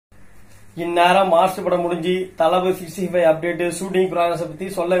இந்நேரம் மாஸ்டர் படம் முடிஞ்சு தளபதி 65 அப்டேட் ஷூட்டிங் ப்ராசஸ் பத்தி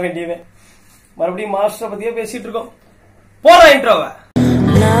சொல்ல வேண்டியவன் மறுபடியும் மாஸ்டர் பத்தியே பேசிட்டு இருக்கோம். போற இன்ட்ரோவ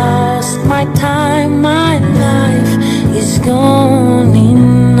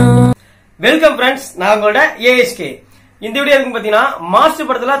வெல்கம் ஃப்ரெண்ட்ஸ், நான் உங்களோட ஏஎஸ்கே. இந்த வீடியோ எதுக்கு பாத்தீங்கன்னா, மாஸ்டர்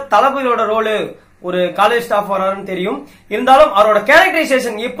படத்துல தளபதியோட ரோலு ஒரு காலேஜ் ஸ்டாஃப் வராருன்னு தெரியும். இருந்தாலும் அவரோட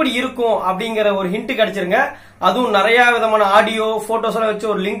கேரக்டரைசேஷன் எப்படி இருக்கும் அப்படிங்கிற ஒரு ஹிண்ட் கிடைச்சிருங்க. அதுவும் நிறைய விதமான ஆடியோ போட்டோஸ் எல்லாம்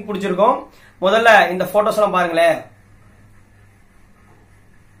வச்சு ஒரு லிங்க் பிடிச்சிருக்கோம். முதல்ல இந்த போட்டோஸ் எல்லாம் பாருங்களேன்.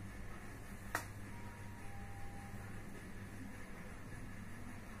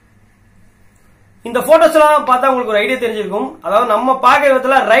 இந்த போட்டோஸ் எல்லாம் பார்த்தா உங்களுக்கு ஒரு ஐடியா தெரிஞ்சிருக்கும். அதாவது நம்ம பார்க்க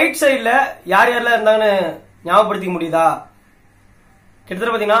விதத்துல ரைட் சைட்ல யார் யாரெல்லாம் இருந்தாங்கன்னு ஞாபகப்படுத்திக்க முடியுதா?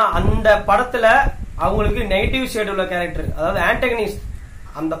 கிட்டத்தட்ட பாத்தீங்கன்னா அந்த படத்துல அவங்களுக்கு நெகட்டிவ் ஷேட் உள்ள கேரக்டர், அதாவது ஆன்டகனிஸ்ட்.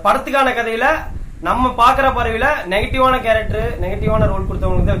 அந்த படத்துக்கான கதையில நம்ம பாக்குற பார்வையில நெகட்டிவான கேரக்டர், நெகட்டிவான ரோல்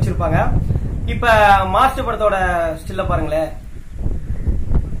கொடுத்தவங்களுக்கு தான் வச்சிருப்பாங்க. இப்ப மாஸ்டர் படத்தோட ஸ்டில்ல பாருங்களேன்.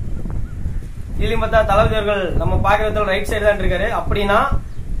 இதுலயும் பார்த்தா தளபதி அவர்கள் நம்ம பாக்குற விதத்துல ரைட் சைடு தான் இருக்காரு. அப்படின்னா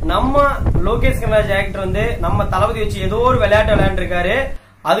நம்ம லோகேஷ் கனராஜ் ஆக்டர் வந்து நம்ம தளபதி வச்சு ஏதோ ஒரு விளையாட்டு விளையாண்டு இருக்காரு.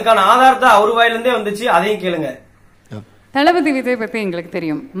 அதுக்கான ஆதாரத்தை அவர் வாயிலிருந்தே வந்துச்சு. அதையும் கேளுங்க. தளபதி விஜய் பத்தி எங்களுக்கு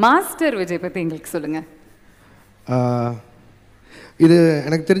தெரியும், மாஸ்டர் விஜய் பத்தி எங்களுக்கு சொல்லுங்க. இது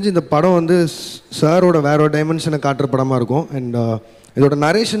எனக்கு தெரிஞ்சு இந்த படம் வந்து சாரோட வேற ஒரு டைமென்ஷனை காட்டுற படமாக இருக்கும். அண்ட் இதோட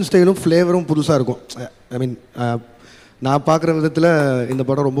நரேஷன் ஸ்டைலும் ஃப்ளேவரும் புதுசாக இருக்கும். ஐ மீன் நான் பார்க்குற விதத்தில் இந்த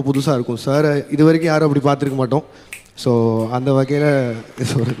படம் ரொம்ப புதுசாக இருக்கும். சார் இது வரைக்கும் யாரும் அப்படி பார்த்துருக்க மாட்டோம். ஸோ அந்த வகையில்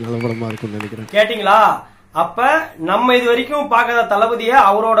இது ஒரு நல்ல படமாக இருக்கும்னு நினைக்கிறேன். கேட்டிங்களா? அப்ப நம்ம இது வரைக்கும் பார்க்காத தளபதியை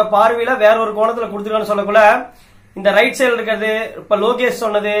அவரோட பார்வையில வேற ஒரு கோணத்துல கொடுத்துருக்கான்னு சொல்லக்குள்ள இந்த ரைட் சைடு இருக்கிறது, இப்ப லோகேஷ்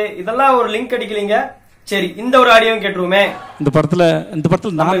சொன்னது, இதெல்லாம் ஒரு லிங்க் அடிக்கலீங்க. சரி, இந்த ஒரு ஆடியோவும் கேட்டுருவோமே. இந்த படத்துல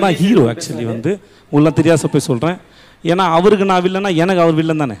நான் தான் ஹீரோ. ஆக்சுவலி வந்து உள்ள தெரியாத போய் சொல்றேன். ஏன்னா அவருக்கு நான் வில்லனா, எனக்கு அவர்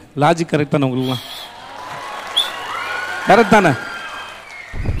வில்லன் தானே. லாஜிக் கரெக்ட் தானே? உங்களுக்குலாம் கரெக்ட் தானே?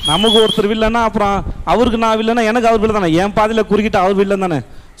 நமக்கு ஒருத்தர் வில்லனா, அப்புறம் அவருக்கு நான் வில்லனா, எனக்கு அவர் வில்லன் தானே. என் பாதியில குறுக்கிட்டு அவர் வில்லன் தானே.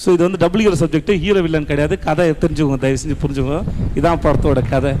 ஸோ இது வந்து double hero subject, hero villain கிடையாது. கதை தெரிஞ்சுக்கோங்க, தயவு செஞ்சு புரிஞ்சுக்கோங்க. இதான் படத்தோட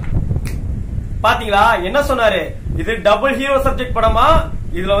கதை. பாத்தீங்களா என்ன சொன்னாரு? இது டபுள் ஹீரோ சப்ஜெக்ட் படமா,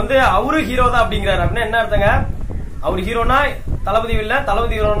 இதுல வந்து அவரு ஹீரோ தான் அப்படிங்கிறாரு. அப்படின்னா என்ன அர்த்தங்க? அவரு ஹீரோனா தளபதி வில்லன்,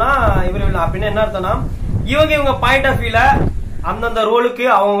 தளபதி ஹீரோனா இவரு வில்லன். அப்படின்னு என்ன அர்த்தம்னா, இவங்க பாயிண்ட் ஆஃப் வியூல அந்தந்த ரோலுக்கு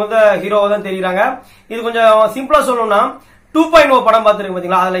அவங்க வந்து ஹீரோவா தான் தெரியுறாங்க. இது கொஞ்சம் சிம்பிளா சொல்லணும்னா 2.0 படம் பார்த்துருக்கு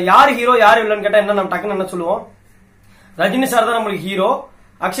பாத்தீங்களா? அதுல யாரு ஹீரோ யாரு வில்லன் கேட்டா என்ன நம்ம டக்குன்னு என்ன சொல்லுவோம்? ரஜினி சார் தான் நம்மளுக்கு ஹீரோ,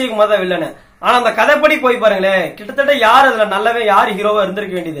 அக்ஷய்குமார் தான் வில்லன். ஆனா அந்த கதைப்படி போய் பாருங்களேன், கிட்டத்தட்ட யார் அதுல நல்லவே யாரு ஹீரோவா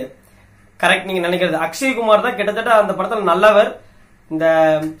இருந்திருக்க வேண்டியது? கரெக்ட், நீங்க நினைக்கிறது அக்ஷய்குமார் தான் கிட்டத்தட்ட அந்த படத்துல நல்லவர். இந்த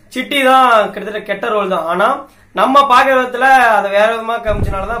சிட்டி தான் கிட்டத்தட்ட கெட்ட ரோல் தான். ஆனா நம்ம பாக்குற விதத்துல அதை வேற விதமா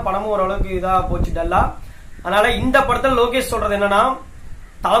காமிச்சனாலதான் படமும் ஓரளவுக்கு இதா போச்சு, டல்லா. அதனால இந்த படத்துல லோகேஷ் சொல்றது என்னன்னா,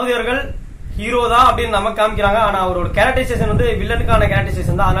 தளபதி அவர்கள் ஹீரோ தான் அப்படின்னு நம்ம காமிக்கிறாங்க. ஆனா அவரோட கேரக்டரைசேஷன் வந்து வில்லனுக்கான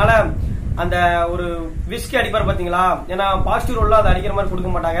கேரக்டரைசேஷன் தான். அதனால அந்த ஒரு விஸ்கி அடிப்பார் பாத்தீங்களா? ஏன்னா பாசிட்டிவ் ரோல்ல அதை அடிக்கிற மாதிரி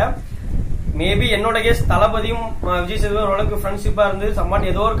கொடுக்க மாட்டாங்க. மேபி என்னோட கேஸ் தளபதியும் விஜய் சேதுபதி ஓரளவுக்கு ஃப்ரெண்ட்ஷிப்பா இருந்து சம்மான்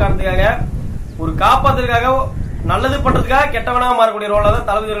ஏதோ ஒரு காரணத்துக்காக ஒரு காப்பாத்துறதுக்காக நல்லது பண்றதுக்காக கெட்டவனா மாறக்கூடிய ரோல தான்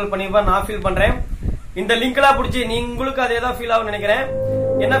தளபதிகள் பண்ணிருப்பா நான் ஃபீல் பண்றேன். இந்த லிங்க் எல்லாம் பிடிச்சி உங்களுக்கு அதே தான் ஃபீல் ஆகும் நினைக்கிறேன்.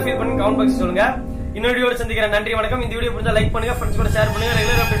 என்ன ஃபீல் பண்ணி கமெண்ட் பாக்ஸ் சொல்லுங்க. இன்னொரு வீடியோட சந்திக்கிறேன். நன்றி, வணக்கம். இந்த வீடியோ பிடிச்சா லைக் பண்ணுங்க, ஃப்ரெண்ட்ஸ் கூட ஷேர் பண்ணுங்க.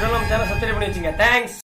 ரெகுலர் அப்டேட் நம்ம சேனல் சப்ஸ்கிரைப் பண்ணி வச்சுங்க. தேங்க்ஸ்.